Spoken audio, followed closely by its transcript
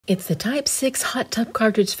It's the Type VI hot tub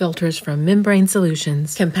cartridge filters from Membrane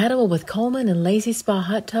Solutions. Compatible with Coleman and Lazy Spa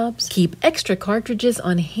hot tubs, keep extra cartridges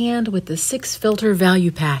on hand with the 6-filter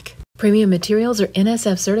value pack. Premium materials are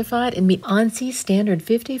NSF certified and meet ANSI Standard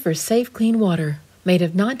 50 for safe, clean water. Made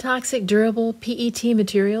of non-toxic, durable PET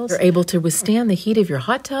materials, they're able to withstand the heat of your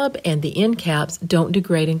hot tub, and the end caps don't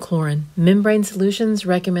degrade in chlorine. Membrane Solutions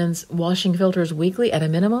recommends washing filters weekly at a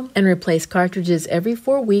minimum and replace cartridges every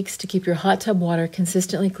 4 weeks to keep your hot tub water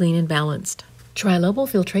consistently clean and balanced. Trilobal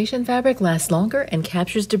filtration fabric lasts longer and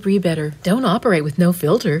captures debris better. Don't operate with no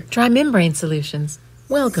filter. Try Membrane Solutions.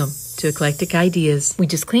 Welcome to Eclectic Ideas. We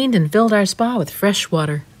just cleaned and filled our spa with fresh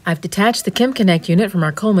water. I've detached the Chem Connect unit from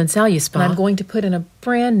our Coleman SaluSpa, and I'm going to put in a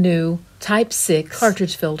brand new Type VI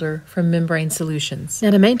cartridge filter from Membrane Solutions. Now,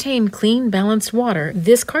 to maintain clean, balanced water,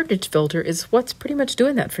 this cartridge filter is what's pretty much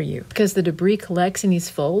doing that for you, because the debris collects in these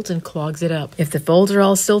folds and clogs it up. If the folds are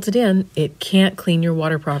all silted in, it can't clean your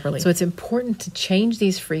water properly. So it's important to change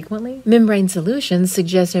these frequently. Membrane Solutions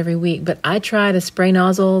suggests every week, but I try to spray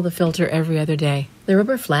nozzle the filter every other day. The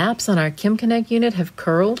rubber flaps on our Chem Connect unit have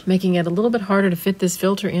curled, making it a little bit harder to fit this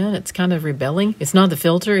filter in. It's kind of rebelling. It's not the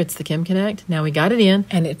filter, it's the Chem Connect. Now we got it in,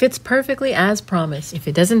 and it fits perfectly as promised. If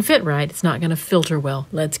it doesn't fit right, it's not going to filter well.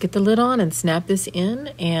 Let's get the lid on and snap this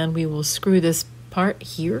in, and we will screw this part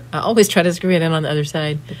here. I always try to screw it in on the other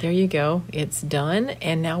side, but there you go. It's done,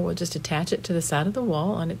 and now we'll just attach it to the side of the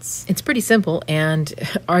wall, and it's pretty simple and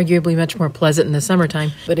arguably much more pleasant in the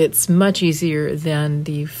summertime, but it's much easier than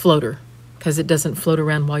the floater, because it doesn't float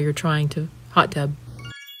around while you're trying to hot tub.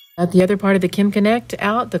 Got the other part of the Chem Connect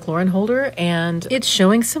out, the chlorine holder, and it's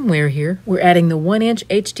showing some wear here. We're adding the 1-inch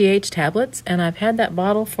HDH tablets, and I've had that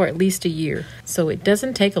bottle for at least a year. So it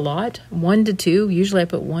doesn't take a lot, 1 to 2. Usually I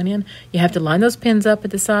put 1 in. You have to line those pins up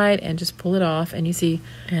at the side and just pull it off, and you see,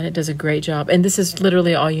 and it does a great job. And this is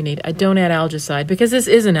literally all you need. I don't add algicide, because this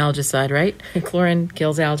is an algicide, right? Chlorine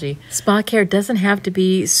kills algae. Spa care doesn't have to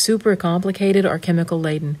be super complicated or chemical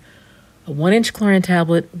laden. A 1-inch chlorine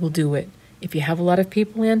tablet will do it. If you have a lot of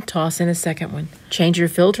people in, toss in a second one. Change your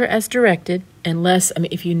filter as directed, unless,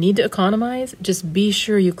 if you need to economize, just be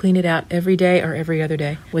sure you clean it out every day or every other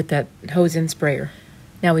day with that hose-in sprayer.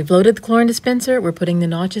 Now we've loaded the chlorine dispenser. We're putting the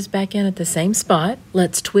notches back in at the same spot.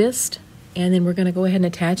 Let's twist, and then we're going to go ahead and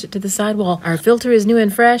attach it to the sidewall. Our filter is new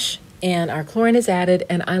and fresh, and our chlorine is added,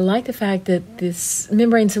 and I like the fact that this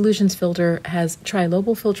Membrane Solutions filter has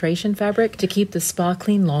trilobal filtration fabric to keep the spa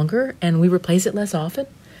clean longer, and we replace it less often.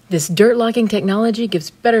 This dirt-locking technology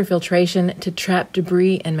gives better filtration to trap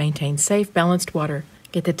debris and maintain safe, balanced water.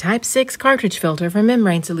 Get the Type VI cartridge filter from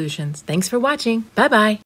Membrane Solutions. Thanks for watching. Bye-bye.